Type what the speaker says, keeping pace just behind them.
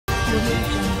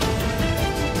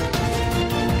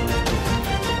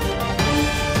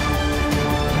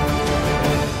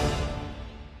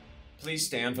Please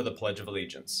stand for the Pledge of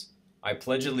Allegiance. I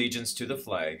pledge allegiance to the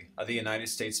flag of the United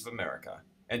States of America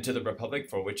and to the republic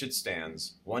for which it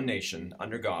stands, one nation,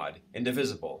 under God,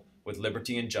 indivisible, with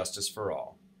liberty and justice for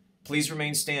all. Please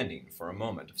remain standing for a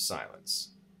moment of silence.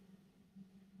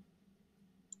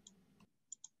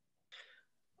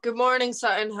 Good morning,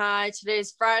 Sutton High. Today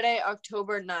is Friday,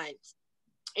 October 9th.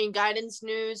 In guidance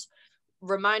news,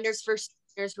 reminders for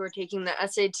seniors who are taking the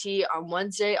SAT on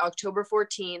Wednesday, October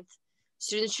 14th.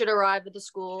 Students should arrive at the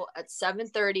school at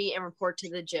 7:30 and report to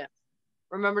the gym.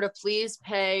 Remember to please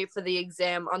pay for the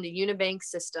exam on the Unibank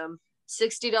system,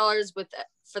 $60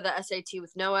 for the SAT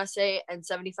with no essay and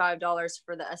 $75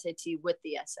 for the SAT with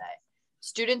the essay.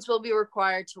 Students will be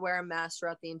required to wear a mask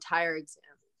throughout the entire exam.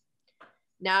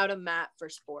 Now to Matt for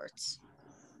sports.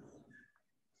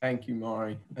 Thank you,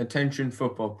 Mari. Attention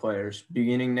football players.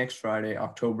 Beginning next Friday,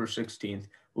 October 16th,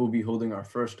 we'll be holding our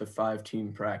first of 5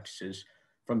 team practices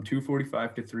from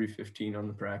 2:45 to 3:15 on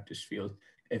the practice field.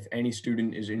 If any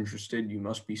student is interested, you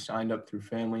must be signed up through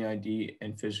Family ID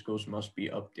and physicals must be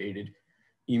updated.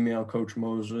 Email Coach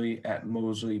Mosley at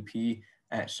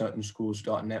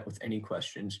mosleyp@suttonschools.net with any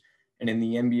questions. And in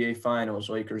the NBA Finals,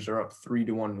 Lakers are up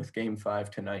 3-1 with Game 5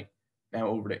 tonight. Now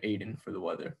over to Aiden for the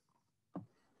weather.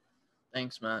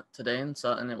 Thanks, Matt. Today in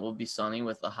Sutton, it will be sunny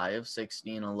with a high of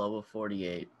 60 and a low of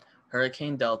 48.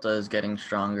 Hurricane Delta is getting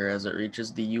stronger as it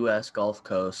reaches the U.S. Gulf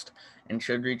Coast and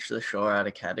should reach the shore at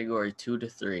a Category 2 to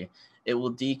 3. It will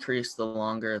decrease the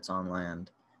longer it's on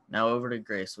land. Now over to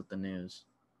Grace with the news.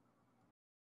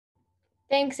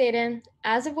 Thanks, Aiden.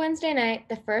 As of Wednesday night,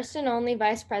 the first and only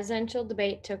vice presidential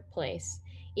debate took place.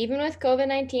 Even with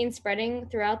COVID-19 spreading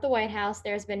throughout the White House,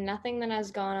 there has been nothing that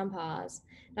has gone on pause.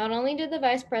 Not only did the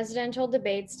vice presidential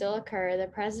debate still occur, the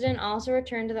president also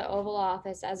returned to the Oval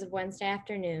Office as of Wednesday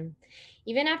afternoon.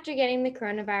 Even after getting the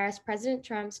coronavirus, President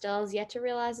Trump still has yet to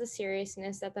realize the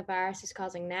seriousness that the virus is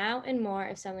causing now and more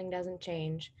if something doesn't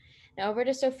change. Now over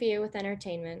to Sophia with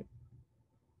entertainment.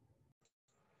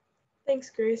 Thanks,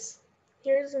 Grace.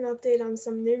 Here's an update on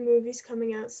some new movies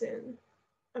coming out soon.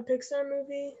 A Pixar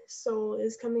movie, Soul,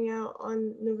 is coming out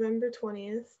on November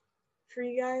 20th.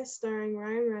 Free Guy, starring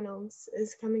Ryan Reynolds,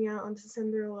 is coming out on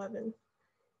December 11th.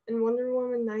 And Wonder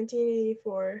Woman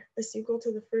 1984, a sequel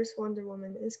to the first Wonder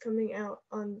Woman, is coming out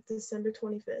on December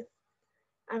 25th.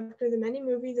 After the many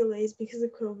movie delays because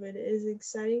of COVID, it is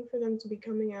exciting for them to be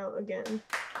coming out again.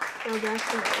 Now back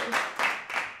to Mary.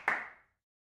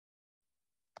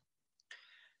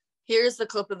 Here's the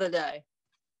clip of the day.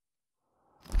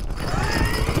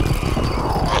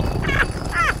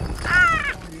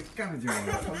 Kan het, jongen.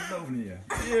 Ik kan het over niet.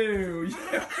 Eeuw,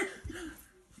 ja.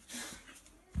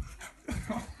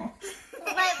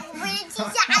 Maar wil je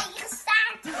je eigen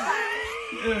staart?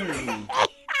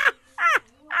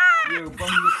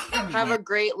 Have a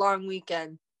great long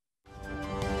weekend.